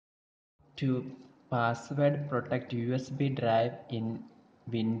to password protect USB drive in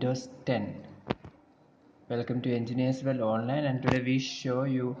Windows 10. Welcome to Engineers World Online, and today we show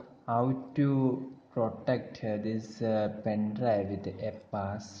you how to protect this pen drive with a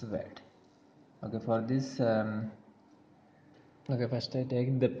password. Okay, for this first I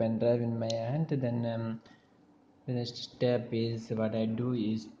take the pen drive in my hand, then the next step is what I do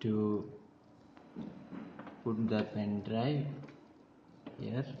is to put the pen drive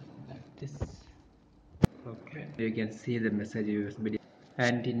here like this. Okay, you can see the message USB,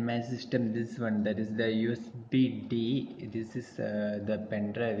 and in my system this one, that is the USB D. This is the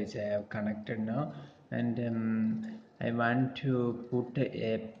pen drive which I have connected now, and I want to put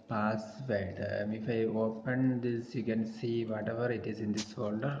a password. If I open this, you can see whatever it is in this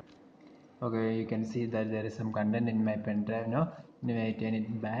folder. Okay, you can see that there is some content in my pen drive now. Anyway, I turn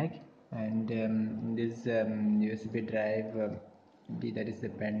it back, and this USB drive that is the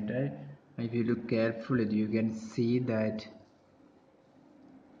pen drive. If you look carefully, you can see that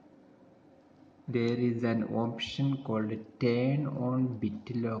there is an option called turn on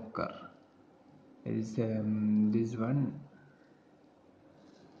Bitlocker. There is this one,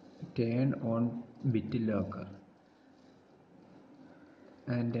 turn on Bitlocker,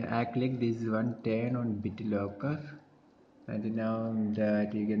 and I click this one, turn on Bitlocker, and now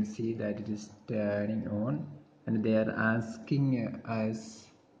that you can see that it is turning on, and they are asking us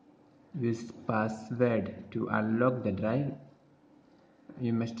this password to unlock the drive.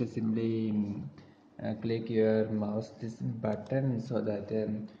 You must simply click your mouse this button so that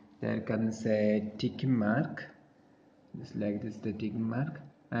there comes a tick mark, just like this, the tick mark,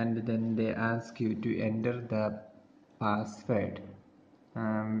 and then they ask you to enter the password,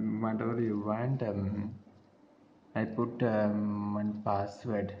 whatever you want. I put one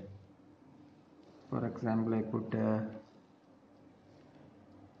password. For example, I put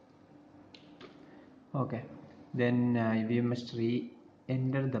okay. Then we must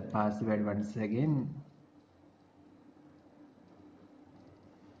re-enter the password once again.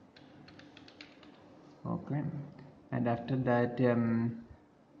 Okay, and after that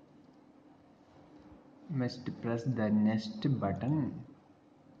must press the next button.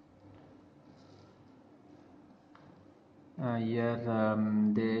 Here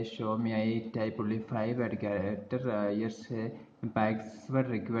they show me I type only 5 character. Here say password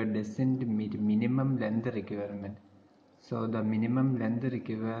required doesn't meet minimum length requirement. So the minimum length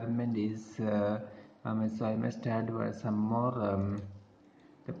requirement is so I must add some more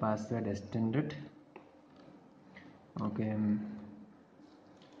the password extended. Okay,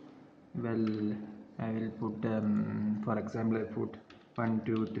 well, I will put for example I put 1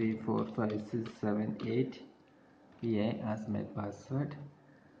 2 3 4 5 6 7 8 here as my password,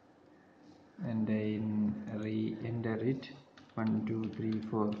 and then re-enter it, 1 2 3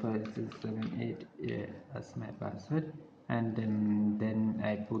 4 5 6 7 8 here as my password, and then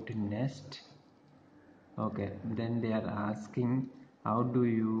I put next. Okay, then they are asking how do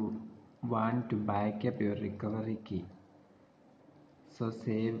you want to back up your recovery key. So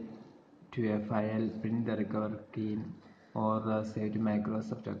save to a file, print the recovery key, or save to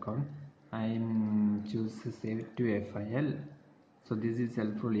Microsoft account. I choose save to a file. So this is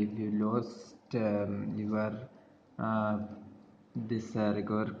helpful if you lost your this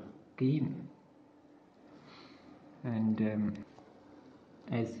recovery key, and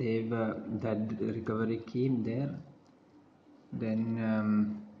I save that recovery key there.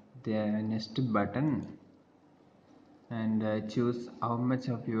 Then the next button, and choose how much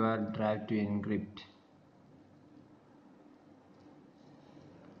of your drive to encrypt.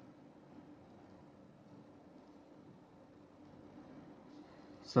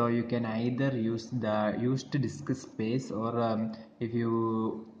 So you can either use the used disk space, or if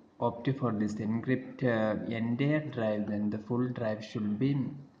you opt for this encrypt entire drive, then the full drive should be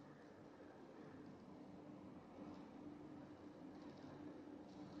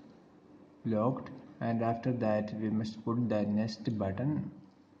locked, and after that we must put the next button.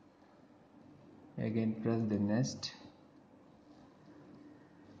 Again press the next,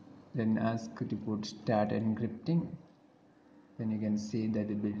 then ask to put start encrypting. Then you can see that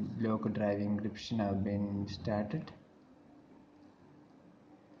the BitLocker drive encryption have been started.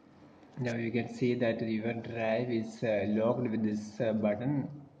 Now you can see that your drive is locked with this button.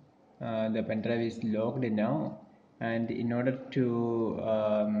 The pen drive is locked now, and in order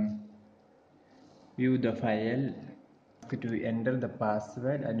to view the file, to enter the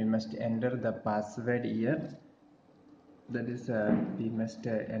password, and you must enter the password here. That is we must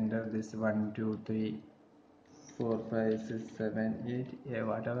enter this 1 2 3 4 5 6 7 8, yeah,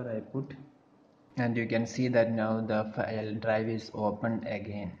 whatever I put, and you can see that now the file drive is opened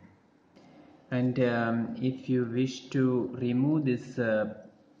again. And if you wish to remove this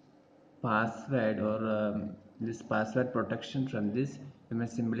password or this password protection from this, you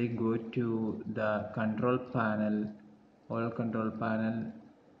must simply go to the control panel, all control panel,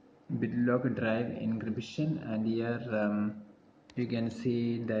 Bitlocker drive encryption, and here you can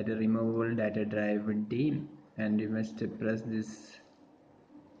see that removable data drive D, and you must press this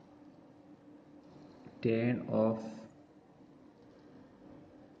turn off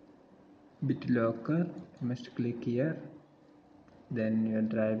Bitlocker. You must click here, then your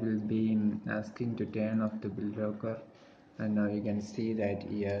drive will be asking to turn off the Bitlocker, and now you can see that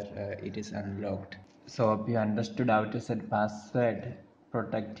here it is unlocked. So hope you understood how to set password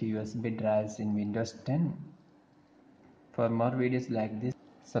protect USB drives in Windows 10. For more videos like this,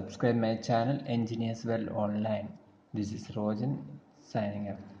 subscribe my channel Engineers Well Online. This is Rojan signing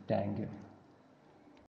up. Thank you.